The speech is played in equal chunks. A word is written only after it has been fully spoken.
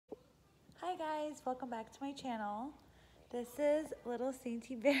Hi guys, welcome back to my channel. This is little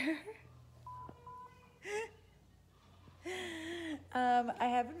Sainty Bear. I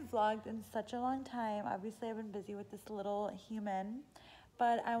haven't vlogged in such a long time. Obviously I've been busy with this little human,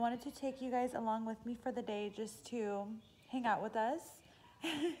 but I wanted to take you guys along with me for the day just to hang out with us.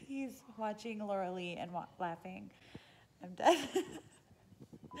 He's watching Laura Lee and laughing. I'm dead.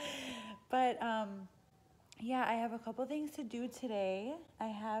 But yeah, I have a couple things to do today. I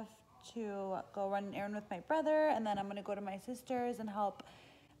have to go run an errand with my brother, and then I'm gonna go to my sister's and help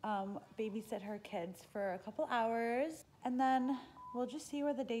babysit her kids for a couple hours, and then we'll just see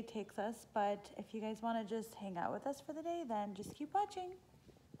where the day takes us. But if you guys want to just hang out with us for the day, then just keep watching.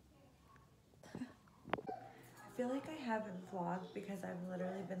 I feel like I haven't vlogged because I've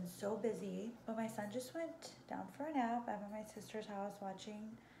literally been so busy, but my son just went down for a nap. I'm at my sister's house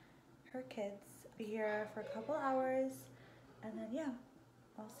watching her kids. Be here for a couple hours, and then yeah,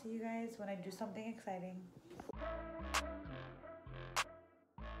 I'll see you guys when I do something exciting.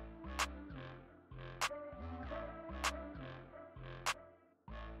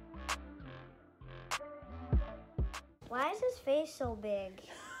 Why is his face so big?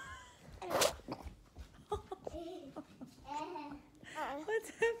 What's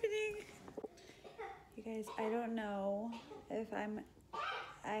happening? You guys, I don't know if I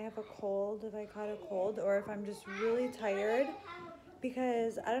have a cold, if I caught a cold, or if I'm just really tired,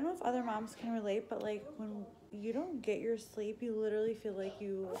 because I don't know if other moms can relate, but like when you don't get your sleep, you literally feel like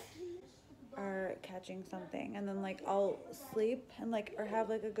you are catching something, and then like I'll sleep and like or have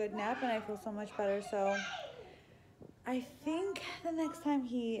like a good nap and I feel so much better. So I think the next time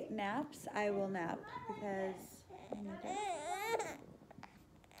he naps, I will nap because I need it.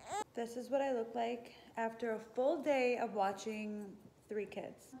 This is what I look like after a full day of watching 3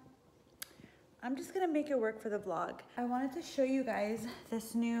 kids. I'm just gonna make it work for the vlog. I wanted to show you guys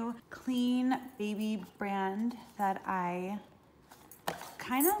this new clean baby brand that I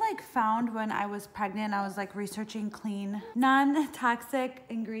kind of like found when I was pregnant. I was like researching clean, non-toxic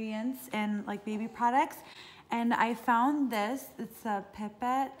ingredients in like baby products. And I found this, it's a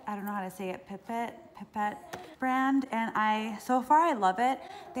Pipette, I don't know how to say it, Pipette brand. And so far I love it.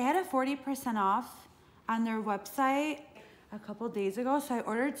 They had a 40% off on their website a couple days ago. So I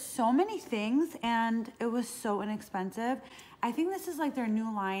ordered so many things and it was so inexpensive. I think this is like their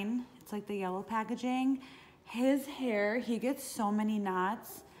new line. It's like the yellow packaging. His hair, he gets so many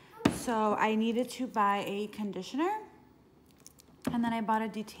knots. So I needed to buy a conditioner and then I bought a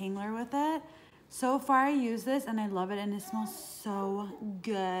detangler with it. So far I use this and I love it and it smells so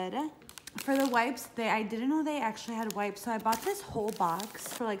good. For the wipes, I didn't know they actually had wipes, so I bought this whole box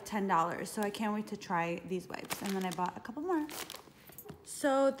for like $10. So I can't wait to try these wipes. And then I bought a couple more.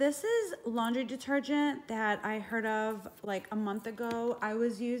 So this is laundry detergent that I heard of like a month ago. I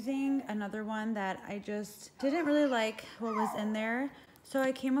was using another one that I just didn't really like what was in there. So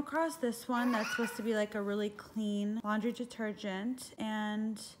I came across this one that's supposed to be like a really clean laundry detergent.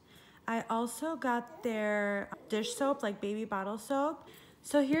 And I also got their dish soap, like baby bottle soap.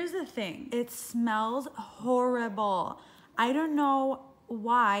 So here's the thing, it smells horrible. I don't know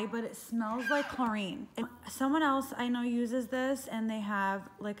why, but it smells like chlorine. And someone else I know uses this and they have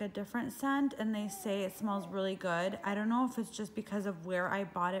like a different scent and they say it smells really good. I don't know if it's just because of where I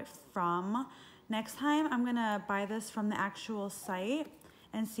bought it from. Next time I'm gonna buy this from the actual site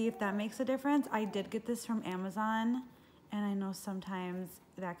and see if that makes a difference. I did get this from Amazon and I know sometimes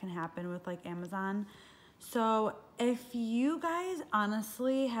that can happen with like Amazon. So if you guys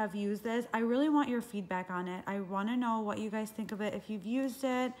honestly have used this, I really want your feedback on it. I want to know what you guys think of it, if you've used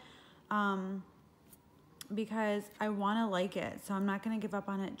it, because I want to like it. So I'm not going to give up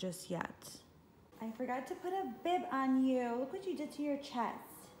on it just yet. I forgot to put a bib on you. Look what you did to your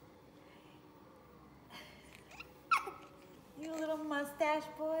chest. You little mustache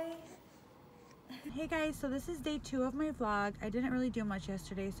boy. Hey guys, so this is day 2 of my vlog. I didn't really do much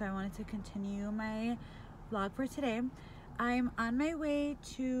yesterday, so I wanted to continue my vlog for today. I'm on my way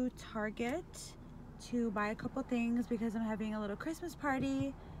to Target to buy a couple things because I'm having a little Christmas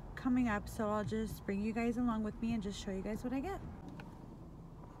party coming up, so I'll just bring you guys along with me and just show you guys what I get.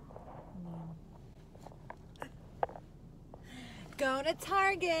 Going to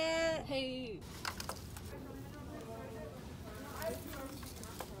Target! Hey!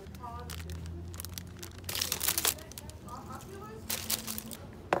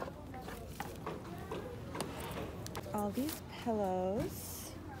 All these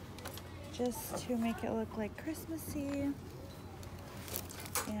pillows just to make it look like Christmassy.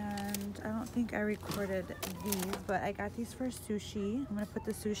 And I don't think I recorded these, but I got these for sushi. I'm gonna put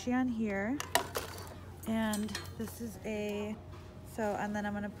the sushi on here. And this is a So, and then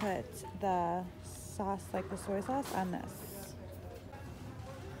I'm gonna put the sauce, like the soy sauce, on this.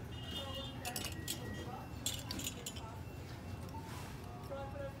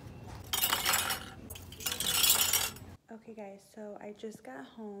 Okay guys, so I just got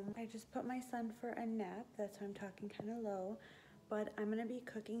home. I just put my son for a nap. That's why I'm talking kind of low. But I'm gonna be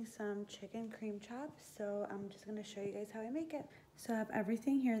cooking some chicken cream chops. So I'm just gonna show you guys how I make it. So I have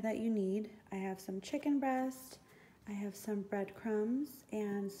everything here that you need. I have some chicken breast, I have some breadcrumbs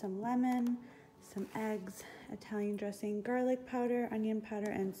and some lemon, some eggs, Italian dressing, garlic powder, onion powder,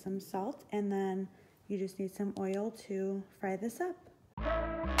 and some salt. And then you just need some oil to fry this up.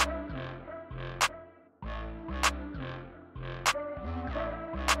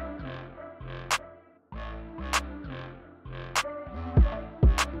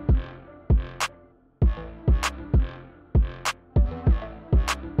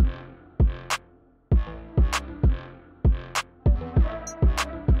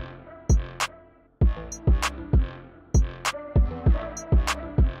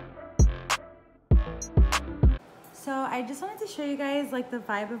 So I just wanted to show you guys like the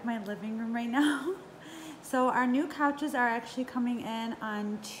vibe of my living room right now. So our new couches are actually coming in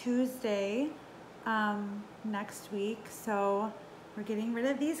on Tuesday next week. So we're getting rid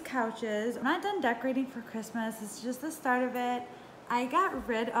of these couches. I'm not done decorating for Christmas. It's just the start of it. I got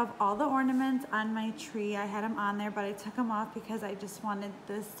rid of all the ornaments on my tree. I had them on there, but I took them off because I just wanted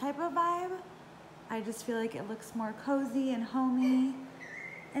this type of vibe. I just feel like it looks more cozy and homey.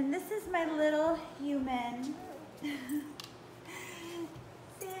 And this is my little human.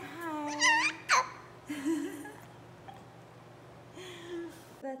 Say hi.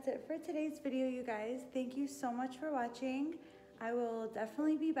 That's it for today's video, you guys. Thank you so much for watching. I will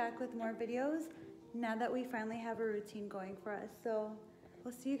definitely be back with more videos now that we finally have a routine going for us. So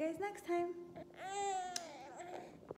we'll see you guys next time.